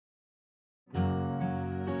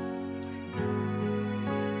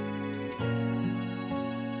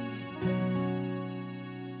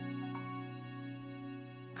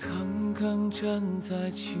刚站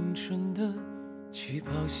在青春的起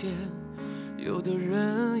跑线，有的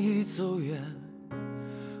人已走远，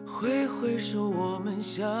挥挥手，我们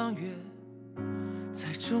相约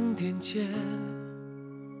在终点见。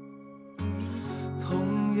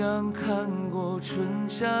同样看过春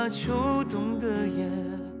夏秋冬的夜，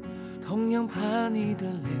同样盼你的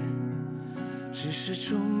脸，只是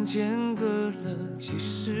中间隔了几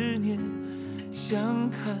十年，相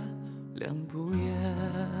看两不厌。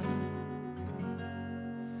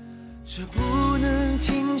这不能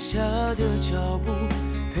停下的脚步，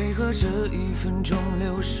配合着1分钟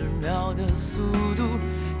60秒的速度，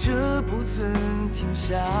这不曾停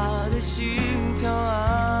下的心跳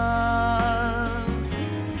啊，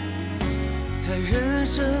在人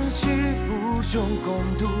生起伏中共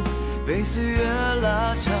度被岁月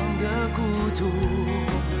拉长的孤独。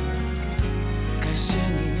感谢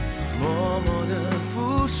你默默的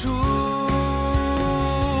付出，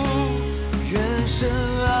人生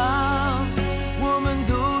啊，我们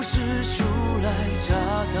都是初来乍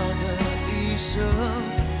到的一生，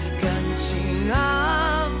感情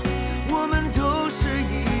啊，我们都是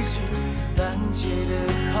一直难解的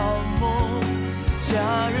好梦，家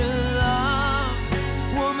人啊，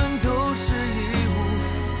我们都是义无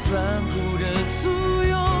反顾的簇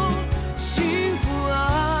拥，幸福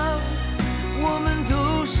啊，我们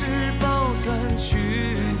都是抱团取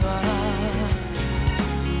暖，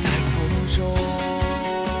在风中。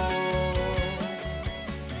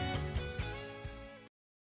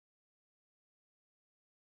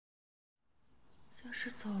要是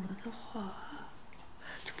走了的话，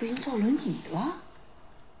就不用坐轮椅了。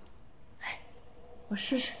哎，我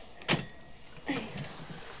试试。哎呀，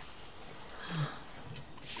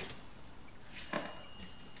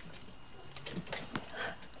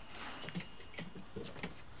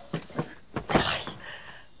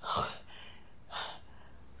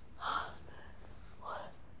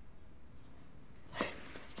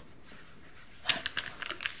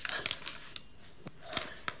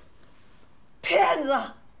骗子，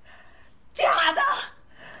假的！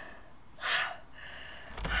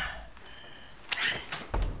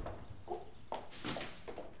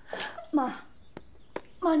妈，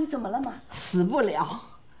你怎么了妈？死不了。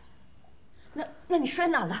那你摔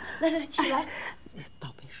哪儿了？来，起来，倒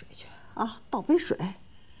杯水去啊！倒杯水。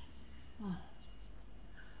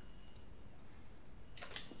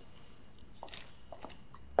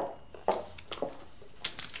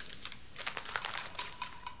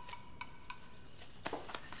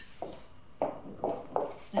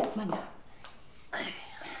来，慢点。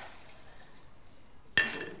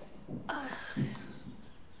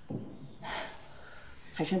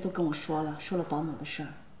海山都跟我说了保姆的事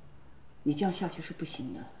儿，你这样下去是不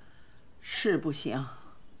行的。是不行，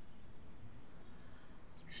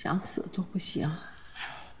想死都不行。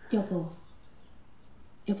要不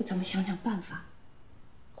咱们想想办法，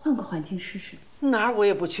换个环境试试。哪儿我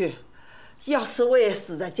也不去，要死我也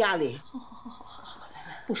死在家里。好，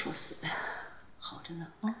来，不说死了，好着呢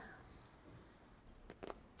啊。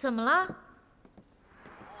怎么了？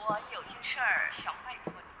我有件事儿想拜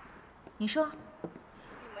托你。你说。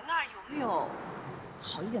你们那儿有没有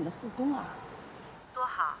好一点的护工啊？多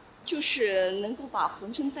好。就是能够把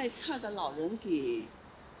浑身带刺儿的老人给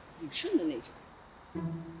捋顺的那种。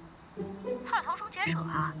刺儿头疏解手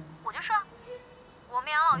啊！我就说，我们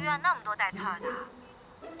养老院那么多带刺儿的，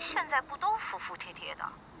现在不都服服帖帖的？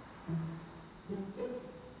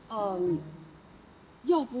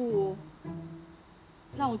要不，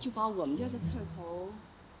那我就把我们家的刺儿头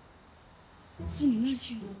送你那儿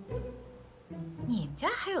去。你们家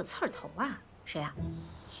还有刺儿头啊？谁啊？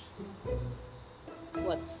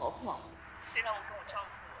我婆婆。虽然我跟我丈夫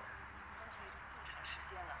分居这么长时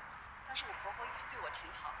间了，但是我婆婆一直对我挺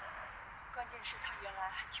好的。关键是她原来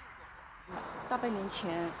还救过我。大半年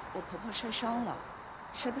前，我婆婆摔伤了，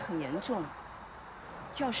摔得很严重，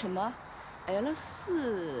叫什么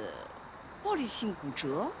L4玻璃性骨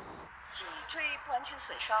折，脊椎不完全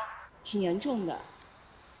损伤，挺严重的。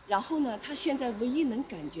然后呢，她现在唯一能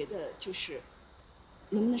感觉的就是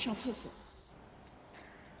能不能上厕所。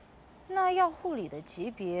那要护理的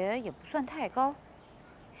级别也不算太高，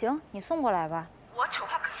行，你送过来吧。我丑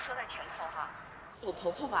话可是说在前头哈。我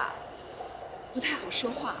婆婆吧，不太好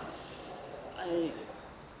说话，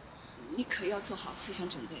你可要做好思想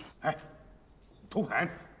准备。哎，偷排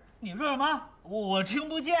呢？你说什么？我听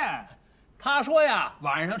不见。他说呀，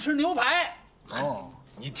晚上吃牛排。哦，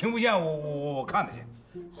你听不见，我看得见。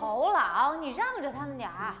侯老，你让着他们点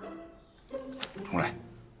儿。重来。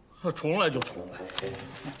重来就重来。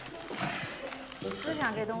思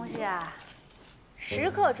想这东西啊，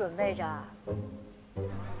时刻准备着。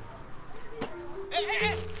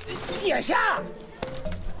殿下，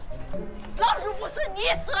老鼠不死你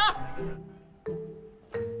死。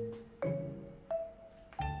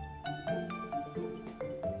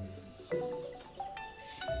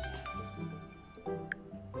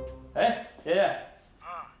哎，爷爷。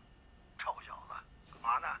臭小子，干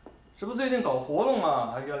嘛呢？这不最近搞活动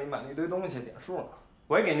吗？还院里买了一堆东西，点数呢。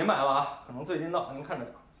我也给您买了啊，可能最近到，您看着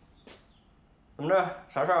点。怎么着？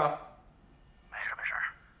啥事儿啊？没什么事儿，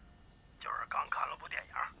就是刚看了部电影。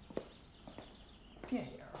电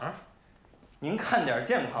影？您看点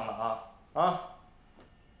健康的啊啊！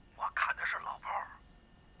我看的是老炮儿。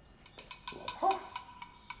老炮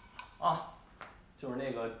儿？啊，就是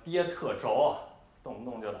那个爹特轴，动不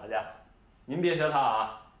动就打架。您别学他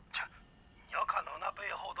啊！切，你要看到那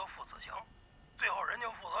背后的父子情，最后人家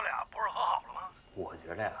父子俩不是和好了吗？我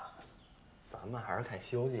觉着呀，咱们还是看《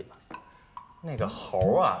西游记》吧。那个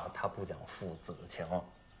猴啊，他不讲父子情。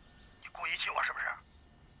你故意气我是不是？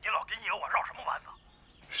你老跟爷我绕什么弯子？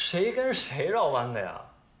谁跟谁绕弯的呀？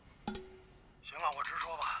行了，我直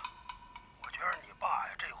说吧，我觉得你爸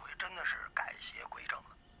呀，这回真的是改邪归正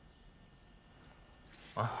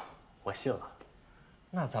了。啊，我信了。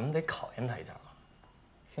那咱们得考验他一下了，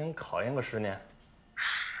先考验个10年。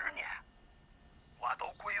10年，我都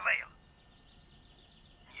归位了。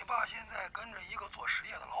你爸现在跟着一个做实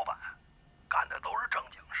业的老板，干的都是正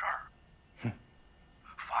经事儿，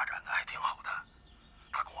发展的还挺好的。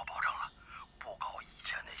他跟我保证了，不搞以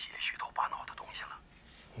前那些虚头巴脑的东西了。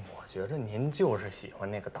我觉着您就是喜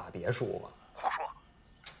欢那个大别墅吧？胡说！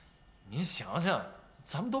您想想，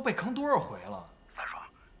咱们都被坑多少回了？三爽，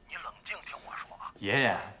你冷静听我说啊。爷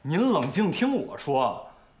爷，您冷静听我说。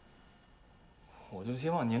我就希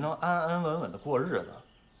望您能安安稳稳的过日子。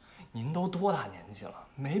您都多大年纪了，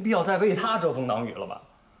没必要再为他遮风挡雨了吧？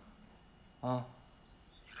啊！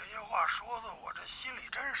你这些话说的，我这心里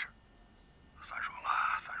真是。三爽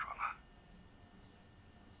啊，三爽啊！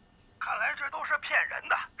看来这都是骗人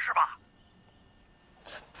的，是吧？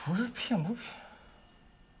这不是骗不骗？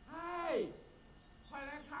哎，快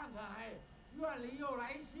来看看！哎，院里又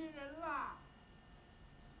来新人了。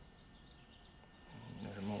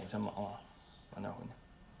那什么，我先忙了，晚点回去。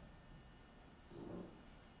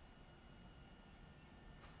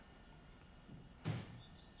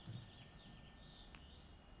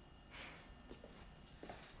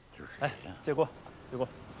哎，借过，借过。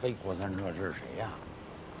嘿，郭三这是谁呀？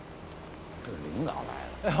是领导来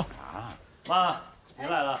了。哎呦，啊，妈，您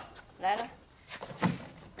来了。来了。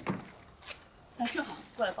哎，正好，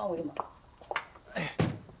过来帮我一忙。哎，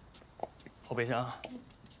后备箱。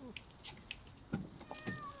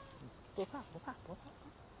不怕，不怕，不怕，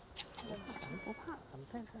咱们不怕，咱们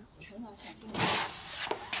在这儿。陈老小心。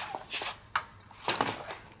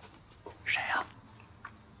谁呀？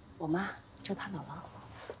我妈，就她姥姥。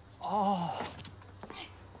哦，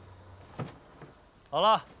好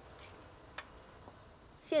了。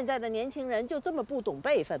现在的年轻人就这么不懂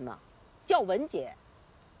辈分吗？叫文姐，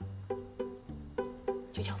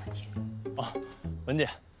就叫文姐。哦，文姐，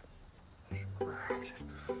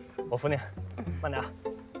我扶您，慢点啊。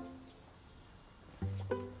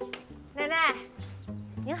奶奶，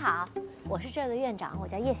您好，我是这儿的院长，我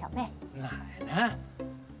叫叶小妹。奶奶，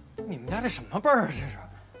你们家这什么辈儿啊？这是？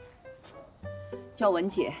叫文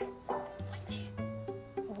姐。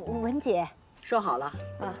文姐，说好了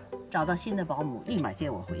啊，找到新的保姆，立马接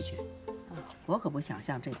我回去。啊，我可不想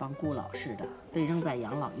像这帮孤老似的被扔在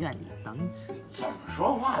养老院里等死。怎么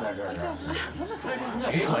说话呢？这是？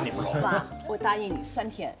谁惹你不中？妈，我答应你3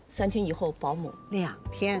天，3天以后保姆。2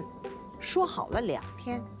天，说好了2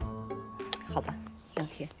天。好吧，2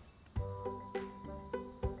天。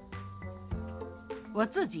我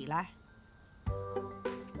自己来。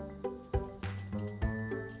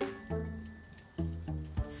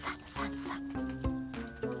散了，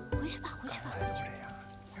回去吧，回去吧，回去吧，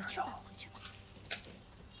回去吧，回去吧。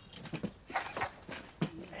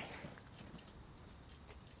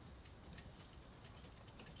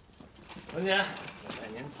文姐，我带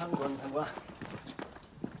您参观参观。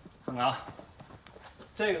看看啊，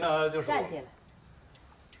这个呢就是站起来，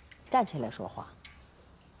站起来说话。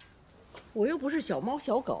我又不是小猫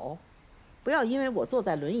小狗，不要因为我坐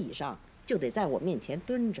在轮椅上就得在我面前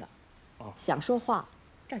蹲着。哦，想说话，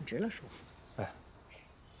站直了说。哎，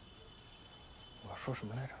我说什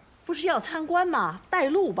么来着？不是要参观吗？带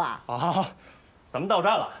路吧。啊，咱们到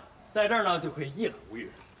站了，在这儿呢就可以一览无余。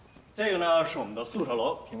这个呢是我们的宿舍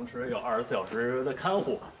楼，平时有24小时的看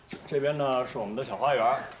护。这边呢是我们的小花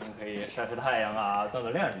园，您可以晒晒太阳啊，锻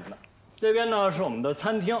炼什么的。这边呢是我们的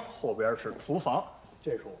餐厅，后边是厨房，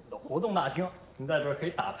这是我们的活动大厅，您在这儿可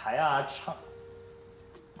以打牌啊，唱。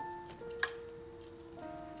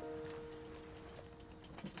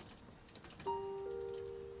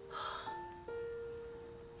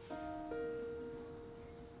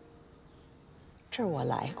这儿我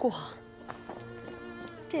来过。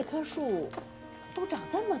这棵树都长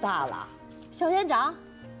这么大了，小园长，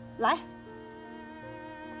来。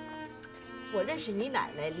我认识你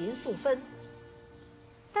奶奶林素芬，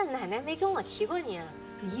但奶奶没跟我提过您。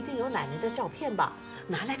你一定有奶奶的照片吧？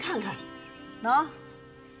拿来看看。喏，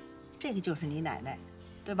这个就是你奶奶，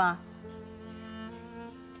对吧？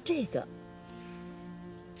这个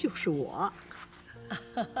就是我。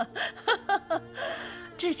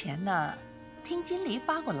之前呢，听经理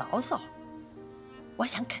发过牢骚，我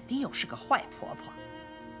想肯定又是个坏婆婆。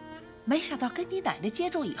没想到跟你奶奶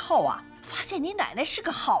接触以后啊，发现你奶奶是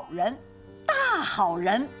个好人，大好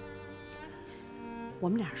人。我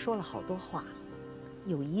们俩说了好多话，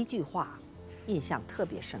有一句话印象特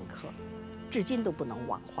别深刻，至今都不能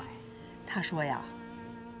忘怀。她说呀，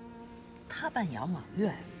她办养老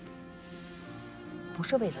院不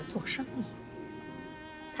是为了做生意。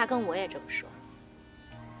她跟我也这么说。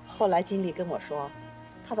后来经理跟我说，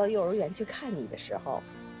他到幼儿园去看你的时候，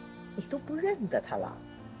你都不认得他了，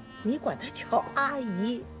你管他叫阿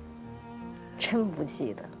姨。真不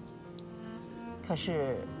记得。可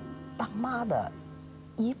是当妈的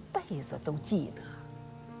一辈子都记得。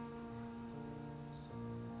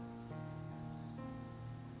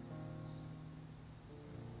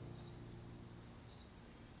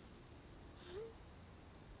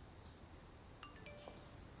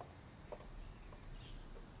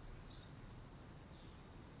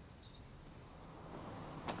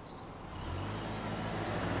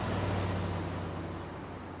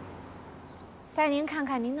带您看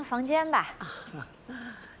看您的房间吧。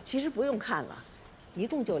其实不用看了，一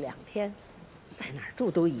共就2天，在哪儿住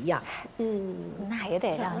都一样。那也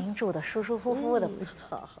得让您住得舒舒服服的。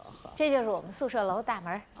好好好。这就是我们宿舍楼大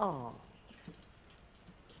门。哦。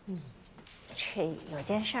这有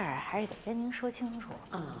件事儿还是得跟您说清楚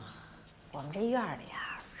啊。我们这院里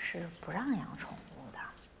啊是不让养宠物的。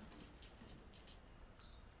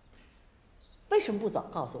为什么不早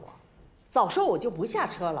告诉我？早说我就不下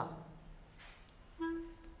车了。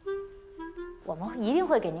我们一定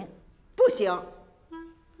会给您。不行，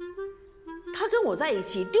他跟我在一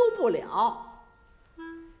起丢不了。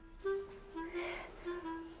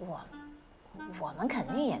我们肯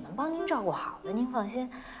定也能帮您照顾好的，您放心。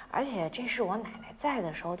而且这是我奶奶在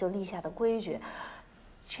的时候就立下的规矩，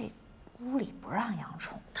这屋里不让养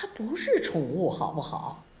宠物。它不是宠物，好不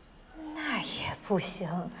好？那也不行。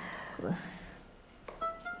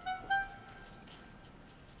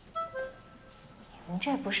你们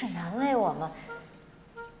这不是难为我吗？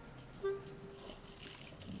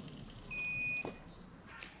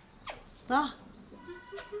啊，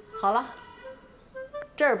好了，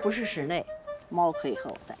这儿不是室内，猫可以和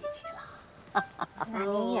我在一起了。那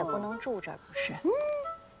您也不能住这儿，不是？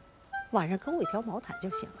晚上给我一条毛毯就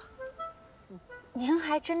行了。您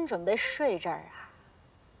还真准备睡这儿啊？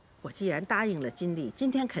我既然答应了金丽，今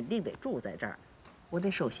天肯定得住在这儿，我得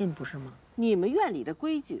守信，不是吗？你们院里的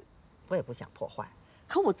规矩，我也不想破坏。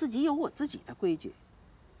可我自己有我自己的规矩，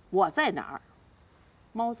我在哪儿，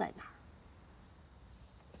猫在哪儿。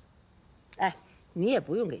哎，你也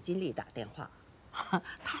不用给金丽打电话，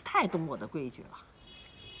她太懂我的规矩了。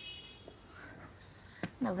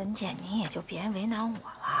那文姐，您也就别为难我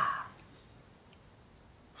了。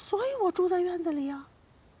所以我住在院子里呀。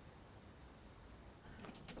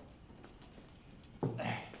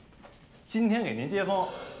哎，今天给您接风，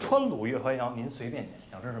川鲁粤淮扬，您随便点，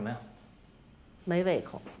想吃什么呀？没胃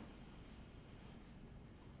口。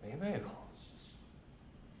没胃口？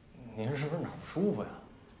您是不是哪儿不舒服呀？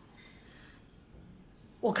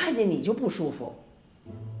我看见你就不舒服。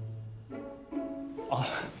哦，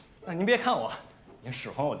那您别看我，您使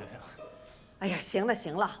唤我就行。哎呀，行了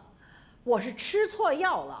行了，我是吃错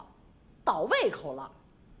药了，倒胃口了。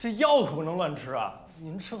这药可不能乱吃啊！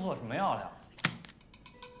您吃错什么药了呀？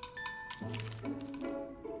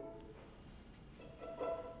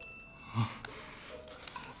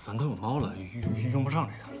咱都有猫了，用不上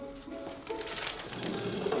这个。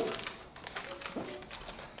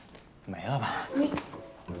没了吧？你，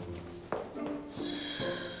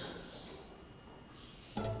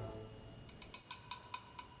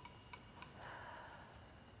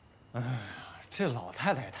哎呀，这老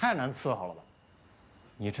太太也太难伺候了吧！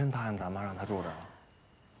你真答应咱妈让她住这儿了？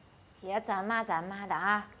别咱妈的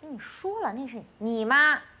啊！跟你说了，那是你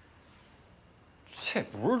妈。这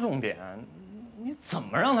不是重点，你怎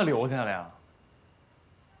么让她留下了呀？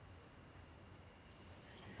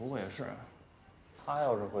不过也是，她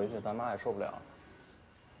要是回去，咱妈也受不了，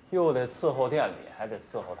又得伺候店里，还得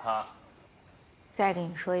伺候她。再跟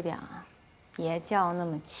你说一遍啊，别叫那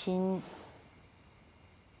么亲。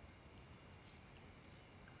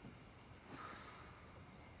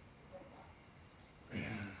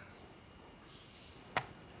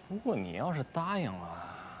不过你要是答应了，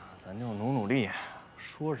咱就努力，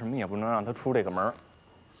说什么也不能让他出这个门，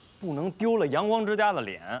不能丢了阳光之家的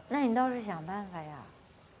脸。那你倒是想办法呀。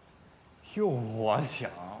哟，我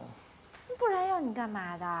想，不然要你干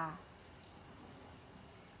嘛的？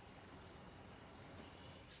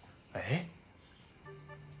哎，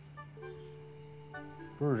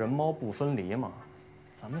不是人猫不分离吗？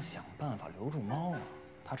咱们想办法留住猫啊，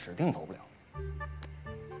它指定走不了。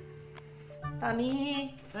大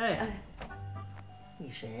咪，哎，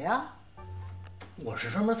你谁呀？我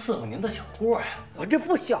是专门伺候您的小郭呀。我这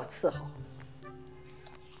不需要伺候，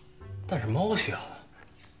但是猫需要。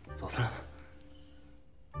早餐。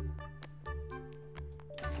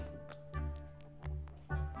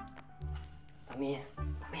大咪，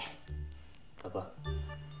大哥，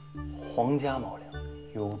皇家猫粮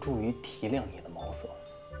有助于提亮你的毛色，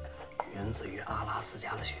源自于阿拉斯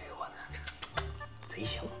加的鳕鱼馆，贼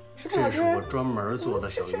香。这是我专门做的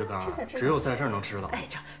小鱼干，只有在这儿能吃到。哎，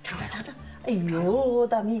尝。哎呦，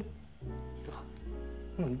大咪，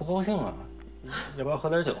你怎么不高兴啊？要不要喝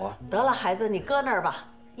点酒啊？得了，孩子，你搁那儿吧，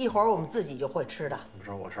一会儿我们自己就会吃的。不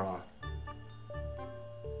是我吃了。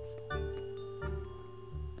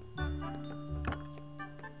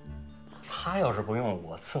他要是不用，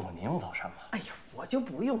我伺候您用早膳吧。哎呦，我就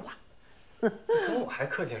不用了。跟我还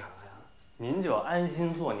客气啥呀？您就安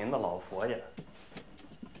心做您的老佛爷。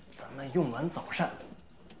咱们用完早膳，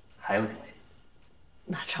还有惊喜。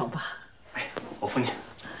那成吧。哎，我扶你。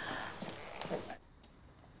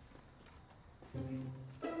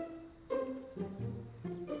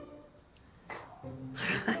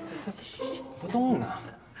这不动呢。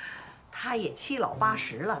他也7老8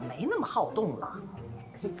十了，没那么好动了。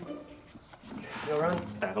要不然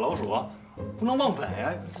逮个老鼠，不能忘本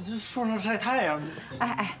呀！这树上晒太阳。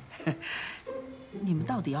哎，你们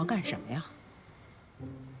到底要干什么呀？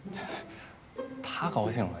他高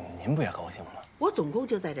兴了，您不也高兴吗？我总共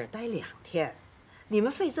就在这儿待2天，你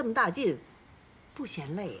们费这么大劲，不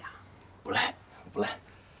嫌累呀？不累，不累。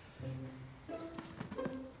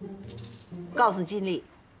告诉金丽，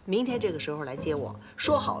明天这个时候来接我，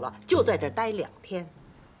说好了就在这儿待2天。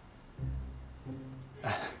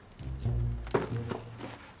哎，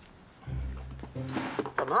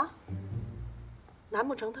怎么？难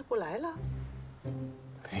不成他不来了？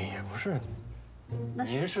也不是。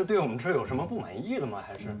您是对我们这儿有什么不满意的吗？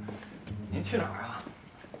还是您去哪儿啊？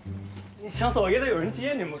你想走也得有人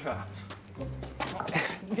接您，不是？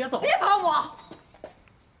哎，你别走！别碰我！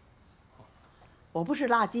我不是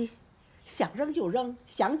垃圾，想扔就扔，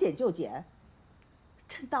想捡就捡。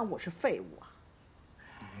真当我是废物啊？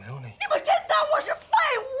没有你们真当我是废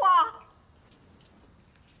物啊？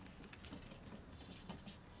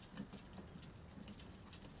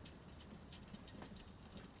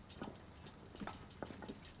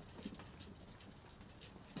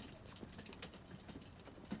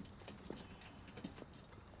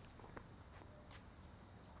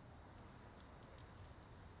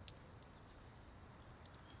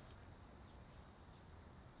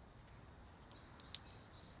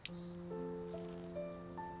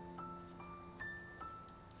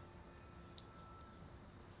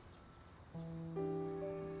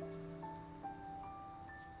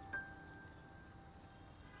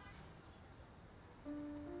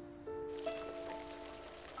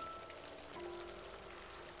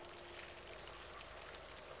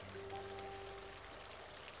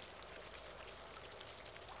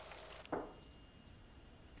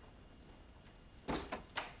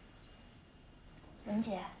文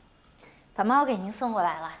姐，把猫给您送过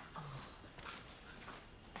来了。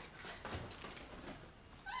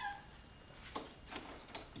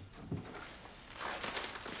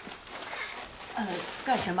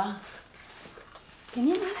干什么？给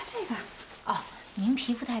您拿来这个。哦，您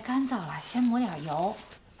皮肤太干燥了，先抹点油。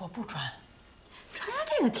我不穿，穿上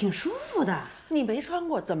这个挺舒服的。你没穿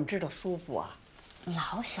过，怎么知道舒服啊？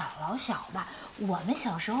老小的，我们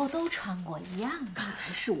小时候都穿过一样的。刚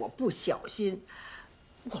才是我不小心，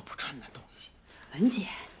我不穿那东西。文姐，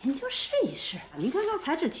您就试一试。您看它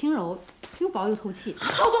材质轻柔，又薄又透气。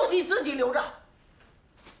好东西自己留着，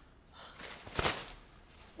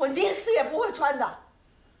我宁死也不会穿的。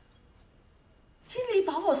经理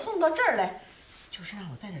把我送到这儿来，就是让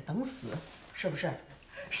我在这儿等死，是不是？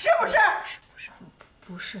是不是？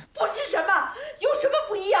不是。不是什么？有什么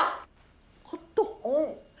不一样？我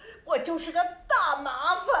懂，我就是个大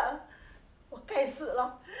麻烦，我该死了，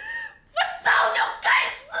我早就该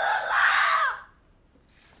死了。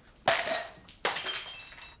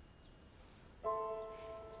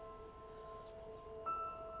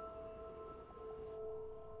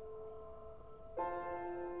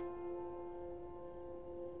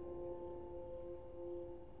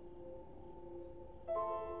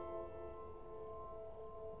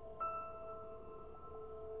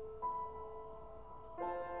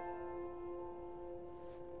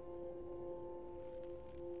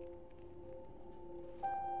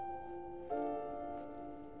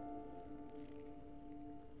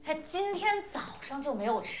今天早上就没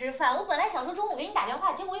有吃饭，我本来想说中午给你打电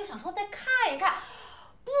话，结果又想说再看一看，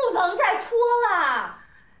不能再拖了。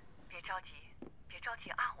别着急，别着急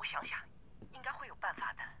啊，我想想，应该会有办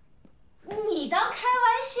法的。你当开玩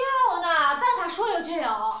笑呢？办法说有就有。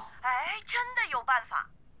哎，真的有办法，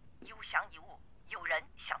一物降一物，有人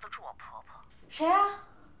降得住我婆婆。谁啊？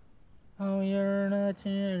好音儿那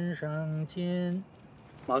肩上肩。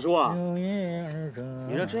马叔啊，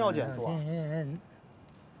你这真要减速啊？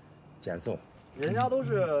减速。人家都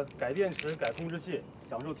是改电池、改控制器，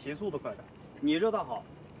享受提速的快感。你这倒好，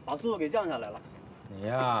把速度给降下来了。你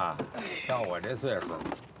呀，到我这岁数，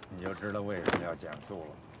你就知道为什么要减速了。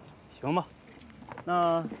行吧，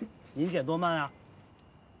那您减多慢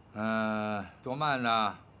呀？多慢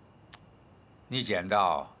呢？你减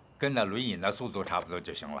到跟那轮椅那速度差不多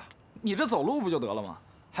就行了。你这走路不就得了吗？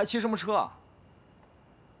还骑什么车啊？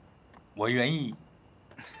我愿意。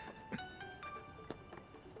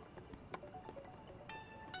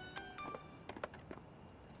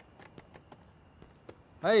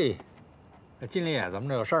哎，经理，怎么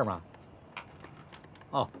着有事儿吗？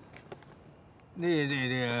哦，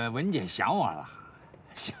这文姐想我了，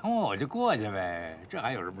想我就过去呗，这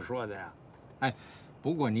还有什么说的呀？哎，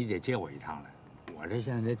不过你得接我一趟来，我这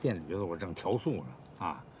现在这电驴子我正调速呢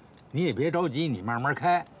啊，你也别着急，你慢慢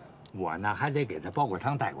开，我呢还得给他煲个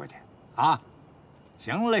汤带过去啊。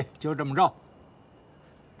行嘞，就这么着。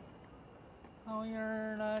好音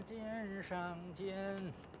儿那肩上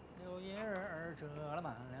肩。柳叶儿遮了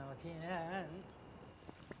满了天。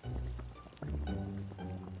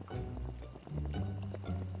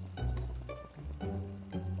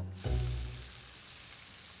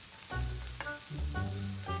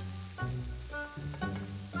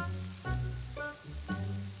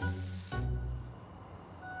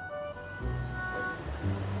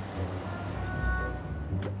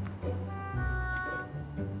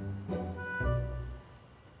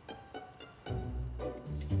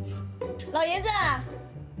老爷子，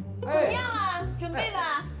怎么样了？准备的？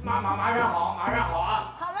马上好，马上好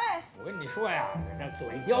啊！好嘞。我跟你说呀，这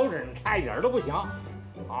嘴叼着，你差一点都不行。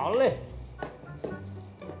好嘞。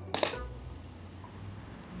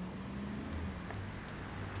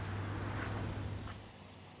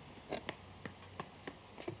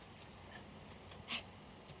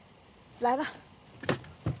来了。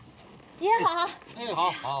爷好。哎，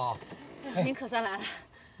好。您可算来了。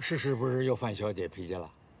是不是又犯小姐脾气了？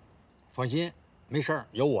放心，没事儿，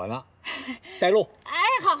有我呢，带路。哎，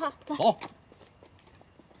好，走。好。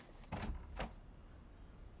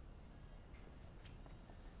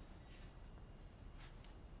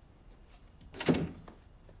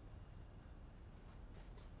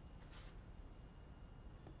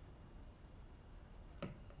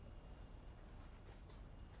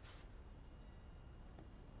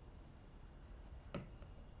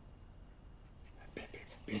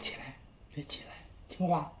别起来，别起来，听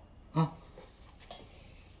话啊！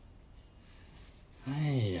哎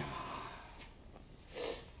呀，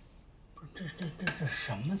不是这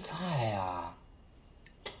什么菜呀？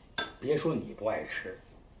别说你不爱吃，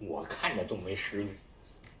我看着都没食欲。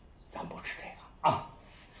咱不吃这个啊！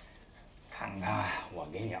看看我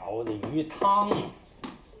给你熬的鱼汤，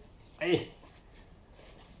哎，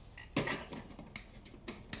看，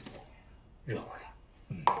热乎的，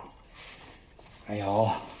还有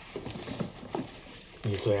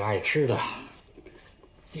你最爱吃的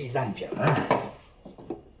鸡蛋饼。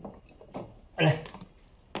来，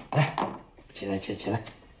起来，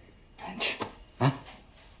赶紧吃啊！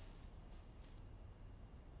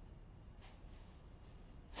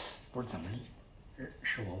不是怎么，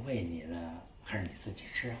是我喂你呢，还是你自己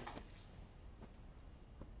吃啊？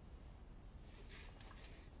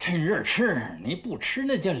趁热吃，你不吃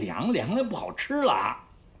那就凉了，不好吃了。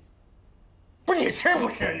不是你吃不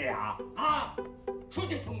吃你啊？啊，出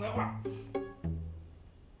去听回话。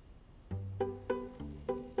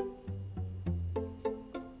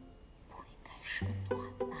不应该是个暖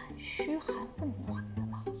男，嘘寒问暖的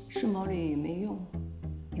吗？世贸里也没用，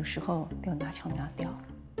有时候要拿腔拿调。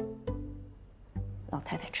老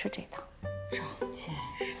太太吃这套，长见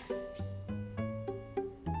识。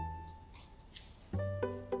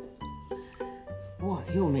我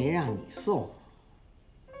又没让你送。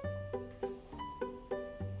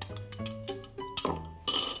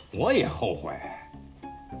我也后悔，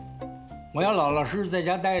我要老老实实在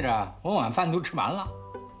家待着，我晚饭都吃完了，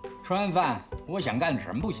吃完饭我想干点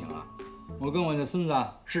什么不行啊？我跟我那孙子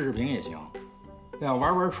视视频也行，对吧？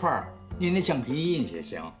玩串儿，练练橡皮筋也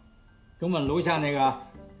行，跟我们楼下那个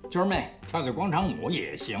娟妹跳跳广场舞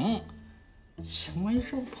也行。想完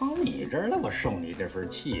事跑你这儿来，我受你这份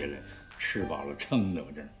气来，吃饱了撑的，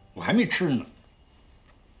我这我还没吃呢。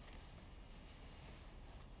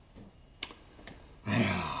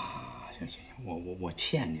行，我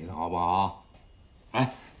欠你的好不好？哎，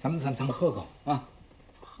咱们喝口啊，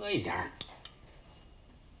喝一点儿。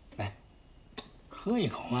来，喝一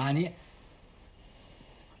口嘛，你。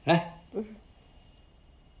来。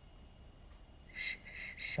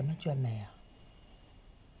什么娟妹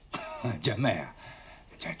啊？娟妹啊，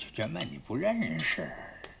娟妹你不认识，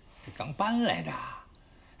刚搬来的，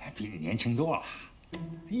比你年轻多了。哎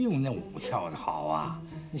呦，那舞跳得好啊！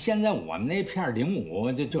现在我们那片领舞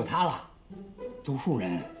就她了，读书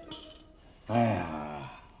人。哎呀，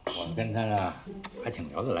我跟她呢还挺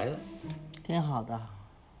聊得来的。挺好的，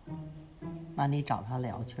那你找她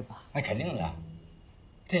聊去吧。那肯定的，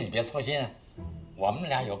这你别操心，我们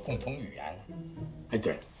俩有共同语言。哎，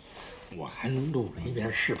对了，我还录了一遍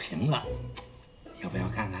视频呢，要不要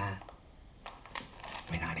看看？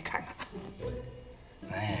回哪里看看？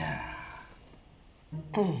哎呀。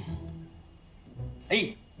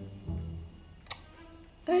哎，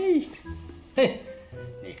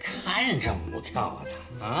你看这舞跳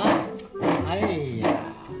的啊！哎呀，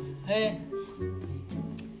哎，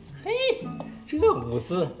这舞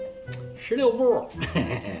姿，16步，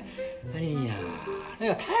哎呀，哎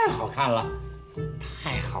呀，太好看了，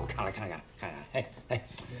太好看了！看看，哎，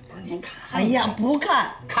不是你看，哎呀，不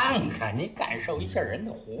看，看看，你感受一下人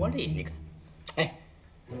的活力，你看，哎，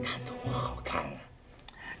看多好看啊！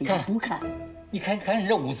你看不看？你看你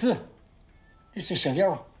这舞姿，这小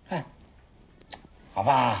腰，看，好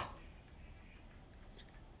吧？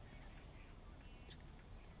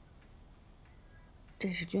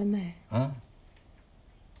这是娟妹。嗯。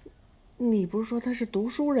你不是说她是读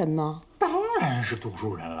书人吗？当然是读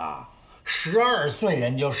书人了，12岁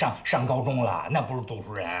人就上高中了，那不是读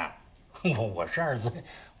书人。我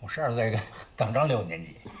12岁刚上6年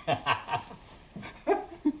级。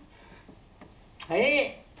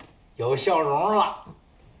哎。有笑容了，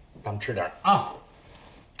咱们吃点啊！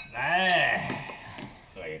来，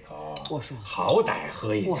喝一口。我说，好歹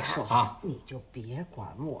喝一点。我说啊，你就别管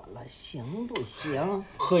我了，行不行？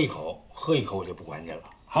喝一口我就不管你了，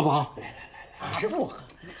好不好？来，还不喝？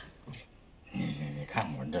你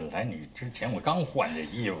看我这来你之前我刚换这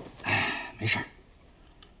衣服，哎，没事儿。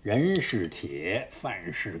人是铁，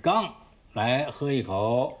饭是钢，来喝一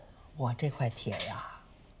口。我这块铁呀，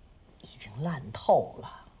已经烂透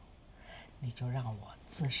了。你就让我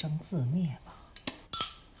自生自灭吧。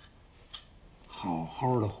好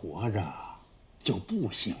好的活着就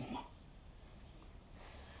不行吗？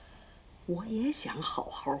我也想好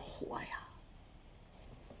好活呀。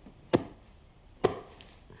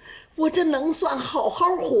我这能算好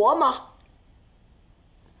好活吗？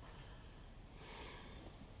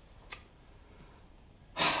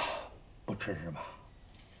不吃是吧？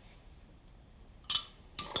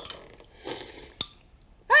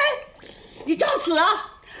你找死啊！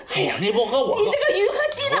哎呀，你不喝我喝。你这个鱼和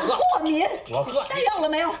鸡蛋过敏，我喝。带药了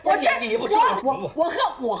没有？我吃。你不吃，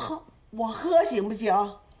我喝行不行？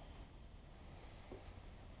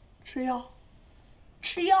吃药，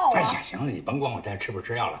吃药啊！哎呀，行了，你甭管我再吃不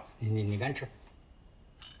吃药了，你赶紧吃。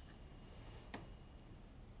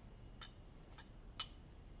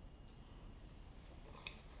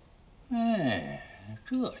哎，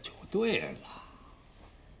这就对了。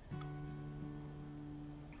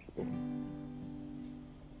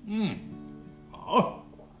好。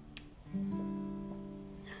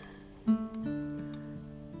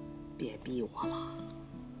别逼我了，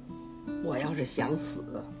我要是想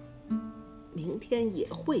死，明天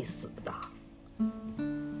也会死的。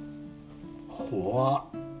活，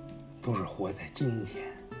都是活在今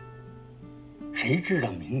天，谁知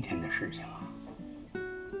道明天的事情啊？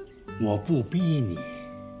我不逼你，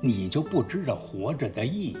你就不知道活着的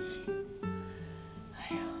意义。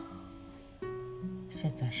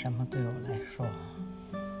现在什么对我来说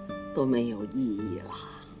都没有意义了。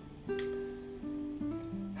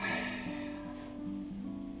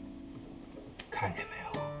看见没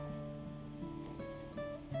有？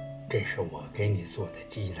这是我给你做的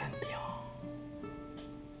鸡蛋饼。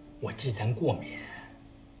我鸡蛋过敏，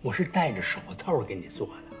我是戴着手套给你做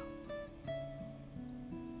的。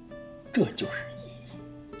这就是意义。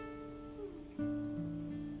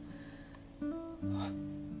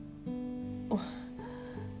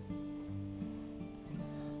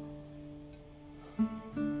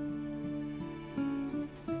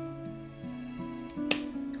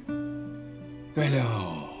对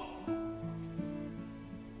了，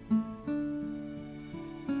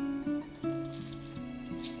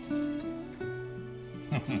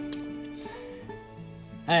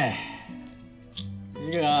哎，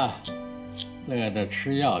一个乐着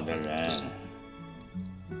吃药的人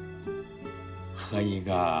和一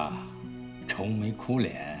个愁眉苦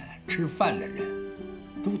脸吃饭的人，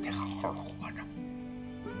都得好好的活着。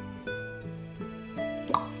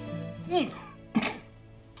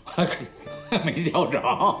没钓着，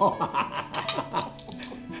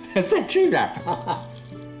再吃点。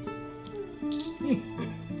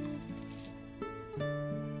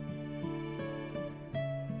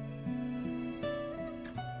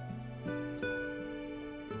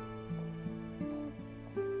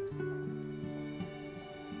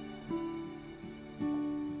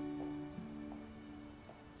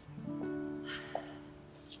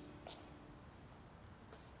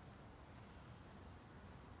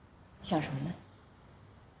想什么呢？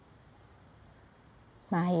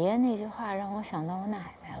马爷爷那句话让我想到我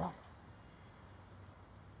奶奶了。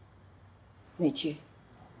哪句？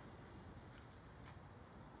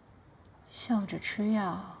笑着吃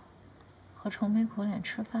药和愁眉苦脸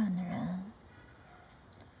吃饭的人，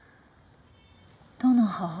都能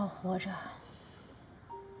好好活着。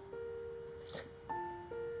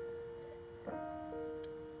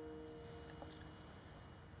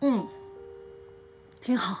嗯，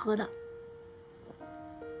挺好喝的。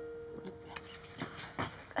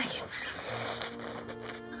哎呦！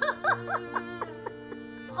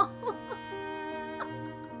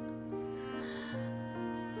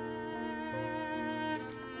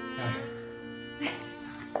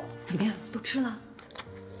怎么样？都吃了？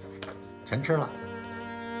全吃了，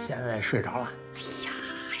现在睡着了。哎呀，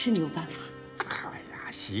还是你有办法。哎呀，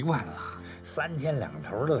习惯了，3天2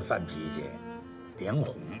头的犯脾气，连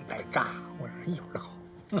哄带炸，我说一会儿好。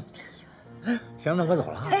行，那我走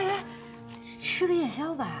了。哎，吃个夜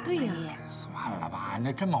宵吧。对呀。算了吧，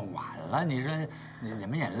那这么晚了，你说你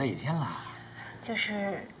们也累天了。就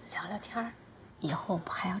是聊聊天儿，以后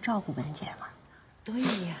不还要照顾文姐吗？对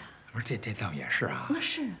呀。不是这倒也是啊。那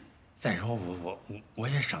是。再说我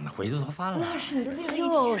也省得回去做饭了。那是你都累了一天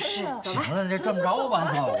就是。行了，就这么着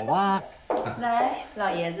吧，走吧。来，老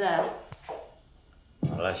爷子。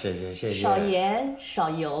好了，谢谢。少盐少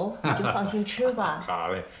油，你就放心吃吧。好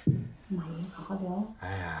嘞。马爷好好聊。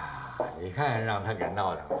哎呀，你看让他给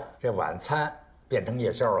闹腾的，这晚餐变成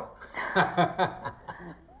夜宵了。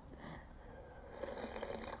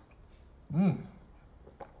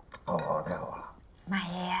哦，太好了。马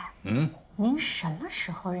爷爷。您什么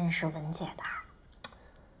时候认识文姐的？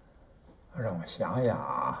让我想想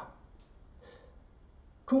啊，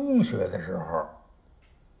中学的时候，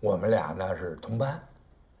我们俩呢是同班，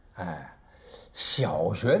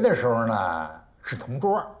小学的时候呢是同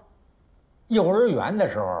桌，幼儿园的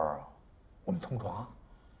时候我们同床。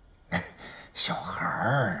小孩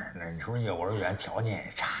儿，那你说幼儿园条件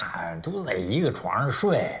也差，都在一个床上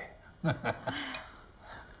睡。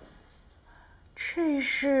这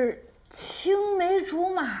是青梅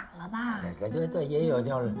竹马了吧？对，也有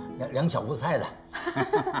叫两小无猜的。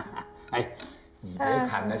哎，你别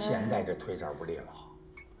看他现在这腿脚不利落，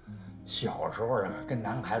小时候啊跟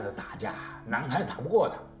男孩子打架，男孩子打不过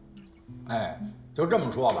他。哎，就这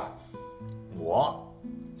么说吧，我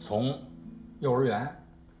从幼儿园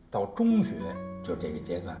到中学就这个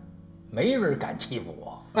阶段，没人敢欺负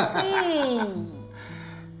我。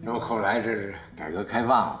然后后来这是改革开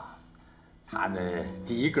放了。他呢，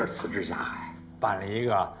第一个辞职下海，办了一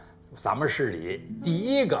个咱们市里第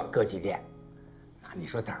一个歌剧店。那你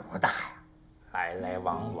说胆儿多大呀？来来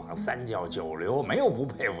往往3教9流，没有不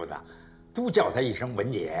佩服的，都叫他一声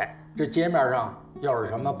文姐。这街面上要是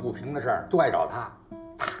什么不平的事儿，都爱找他。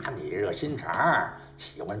他你热心肠，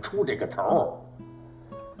喜欢出这个头。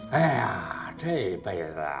哎呀，这辈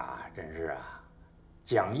子啊，真是啊，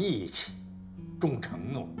讲义气，重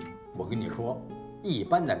承诺。我跟你说。一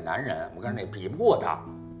般的男人，我告诉你比不过他，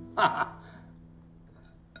哈哈。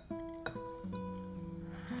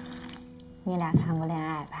你俩谈过恋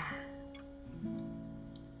爱吧？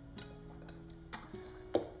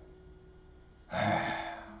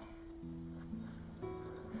哎，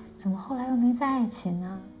怎么后来又没在一起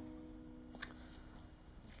呢？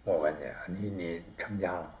我问你啊，你成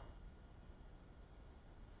家了吗？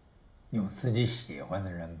有自己喜欢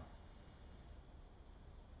的人吗？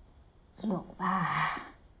有吧？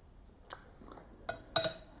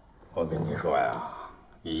我跟你说呀，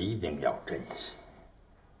一定要珍惜，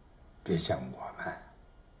别像我们，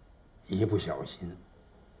一不小心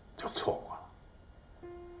就错过了。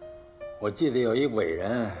我记得有一伟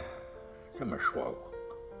人这么说过：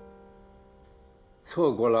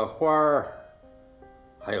错过了花儿，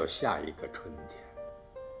还有下一个春天；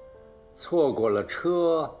错过了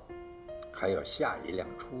车，还有下一辆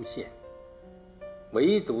出现。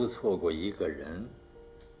唯独错过一个人，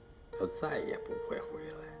就再也不会回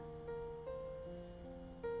来。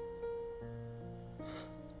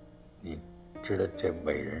你知道这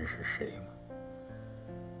伟人是谁吗？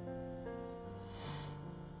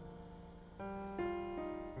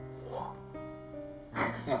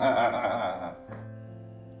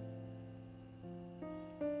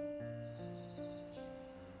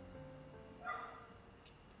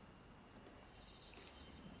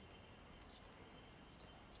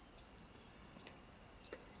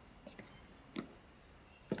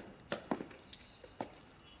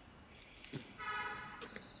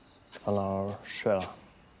咱老睡了，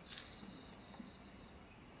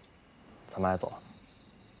咱们爱走了。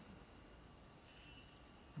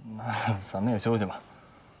那咱们也休息吧，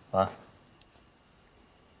晚安。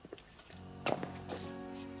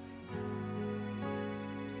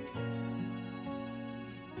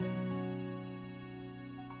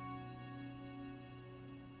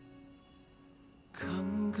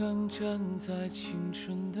刚刚站在青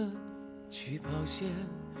春的起跑线，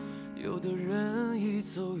有的人已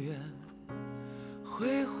走远，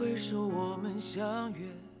挥挥手，我们相约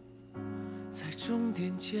在终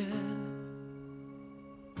点见。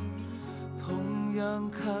同样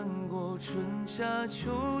看过春夏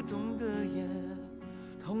秋冬的眼，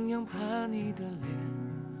同样盼你的脸，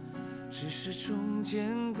只是中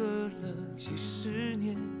间隔了几十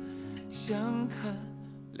年，相看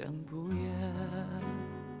两不厌。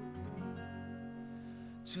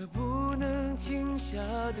这不能停下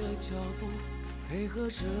的脚步，配合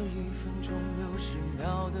着1分钟60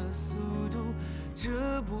秒的速度，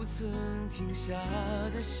这不曾停下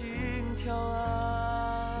的心跳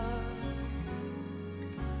啊，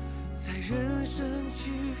在人生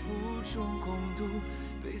起伏中共度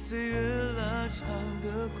被岁月拉长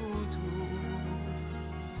的孤独。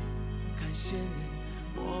感谢你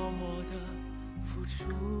默默的付出。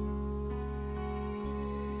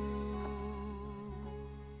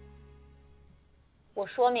我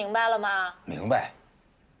说明白了吗？明白，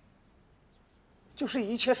就是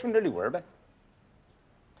一切顺着柳儿呗。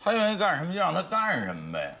他愿意干什么就让他干什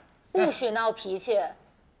么呗。不许闹脾气。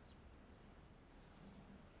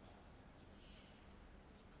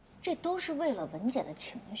这都是为了文姐的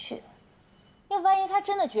情绪。要万一她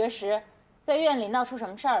真的绝食，在院里闹出什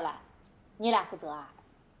么事儿来，你俩负责啊？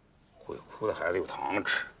会哭的孩子有糖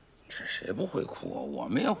吃。这谁不会哭啊？我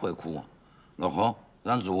们也会哭啊。老何，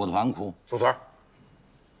咱组个团哭。组团。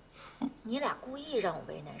你俩故意让我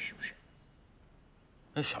为难是不是？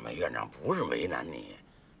那小梅院长不是为难你，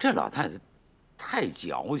这老太太太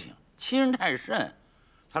矫情，欺人太甚。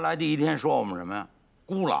她来第1天说我们什么呀？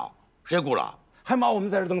孤老，谁孤老？还骂我们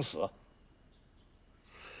在这等死。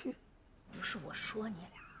不是我说你俩，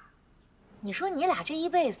你说你俩这一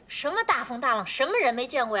辈子什么大风大浪，什么人没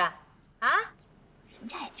见过呀？啊，人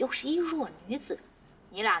家也就是一弱女子，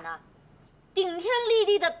你俩呢，顶天立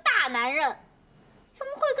地的大男人。怎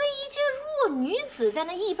么会跟一介弱女子在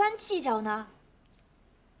那一般计较呢？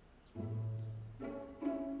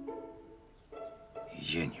一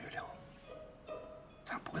介女流，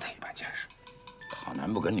咱不跟她一般见识。好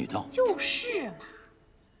男不跟女斗。就是嘛，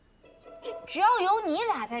这只要有你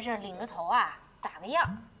俩在这儿领个头啊，打个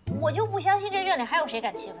样，我就不相信这院里还有谁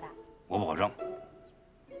敢欺负她。我保证，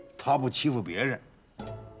她不欺负别人，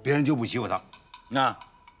别人就不欺负她。那。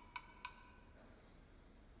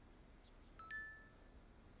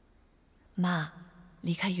妈，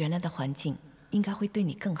离开原来的环境，应该会对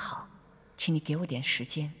你更好，请你给我点时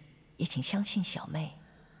间，也请相信小妹。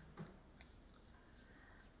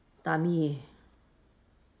大咪，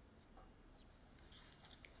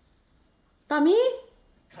大咪，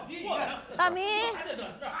大咪，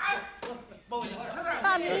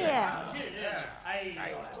大咪，哎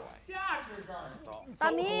呦，下至这儿，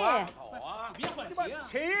大咪，别换鞋，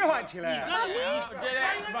谁换起来？大咪，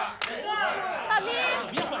大咪，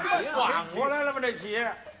别换鞋，反过来了吗？这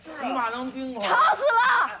鞋，起码能钉过来。吵死了！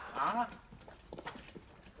啊！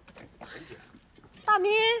大咪，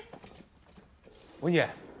文姐，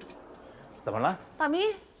怎么了？大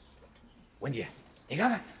咪，文姐，你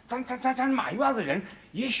看看，咱满院子人，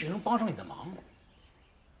也许能帮上你的忙。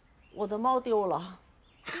我的猫丢了。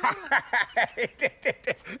这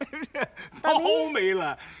猫没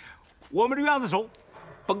了，我们这院子手，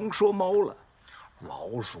甭说猫了，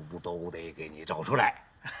老鼠都得给你找出来。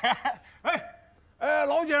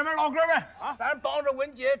老姐们、老哥们啊，咱帮着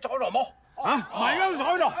文姐找找猫啊，满院子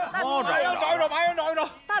找一找，满院找一找，满院找一找。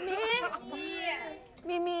大咪，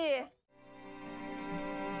咪咪。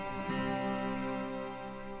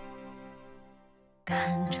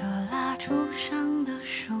看着蜡烛上的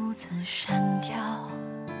数字闪跳，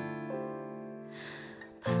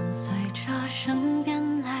伴随着身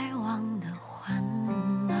边来往的欢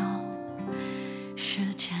闹，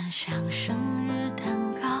时间像生日蛋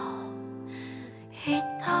糕，一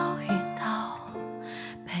道一道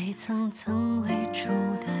被层层围住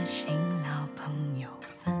的新老朋友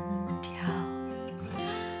分掉，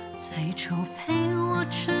最陪我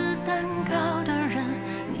吃蛋糕的人，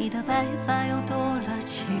你的白发又多了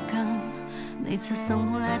几根，每次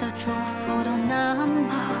送来的祝福都那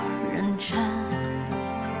么认真。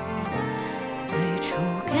最初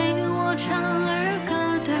给我唱儿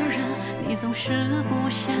歌的人，你总是不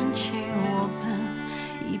嫌弃我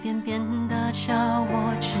笨，一遍遍地教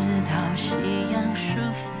我直到夕阳时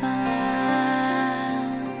分。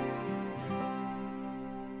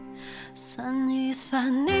算一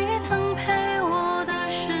算，你曾陪我的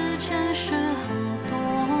时间是很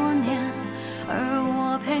多年，而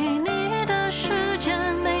我陪你的时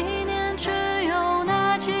间每年只有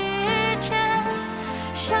那几天。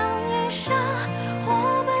想一想，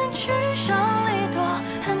我们聚少离多，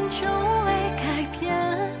很久未改变，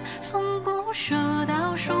从不舍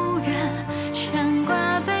到疏远，牵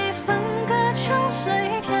挂被分割成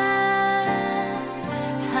碎片，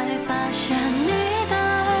才发现你的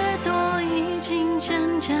耳朵已经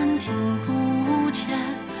渐渐听不见，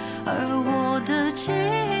而我的记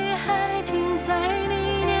忆还停在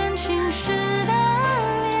你年轻时的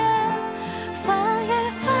脸。翻一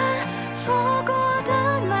翻错过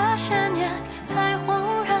的那些年，才恍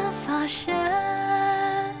然发现，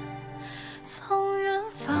从远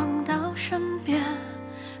方到身边，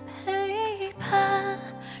陪伴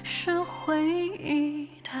是回忆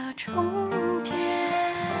的终点。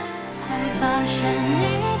才发现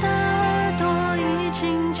你的耳朵已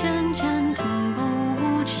经渐渐听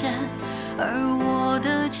不见，而